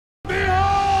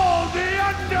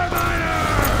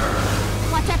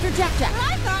projector.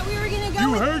 I thought we were gonna go.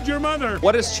 You heard your mother.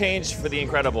 What has changed for The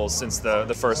Incredibles since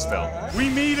the first film? We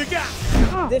meet again.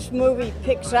 This movie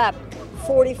picks up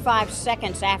 45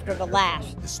 seconds after the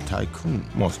last. This tycoon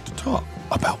wants to talk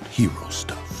about hero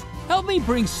stuff. Help me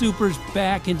bring supers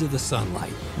back into the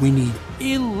sunlight. We need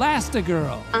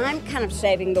Elastigirl. I'm kind of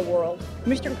saving the world.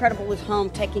 Mr. Incredible is home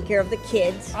taking care of the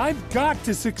kids. I've got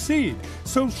to succeed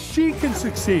so she can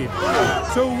succeed.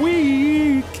 So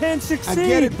we can succeed. I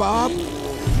get it, Bob.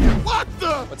 What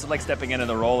the? What's it like stepping into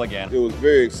the role again? It was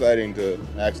very exciting to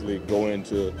actually go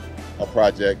into a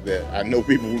project that I know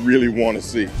people really want to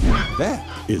see. That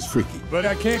is freaky. But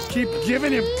I can't keep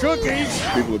giving him cookies.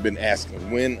 People have been asking,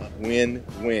 when?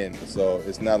 So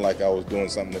it's not like I was doing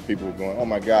something that people were going, oh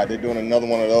my God, they're doing another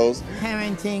one of those.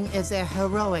 Parenting is a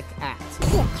heroic act.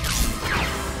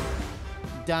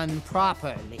 Done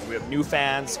properly. We have new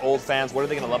fans, old fans. What are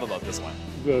they going to love about this one?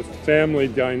 The family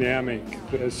dynamic,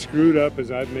 as screwed up as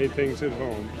I've made things at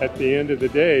home, at the end of the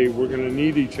day, we're going to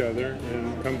need each other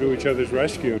and come to each other's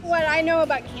rescue. What I know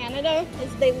about Canada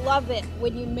is they love it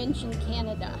when you mention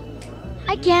Canada.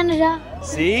 Hi, Canada.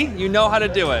 See? You know how to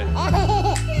do it.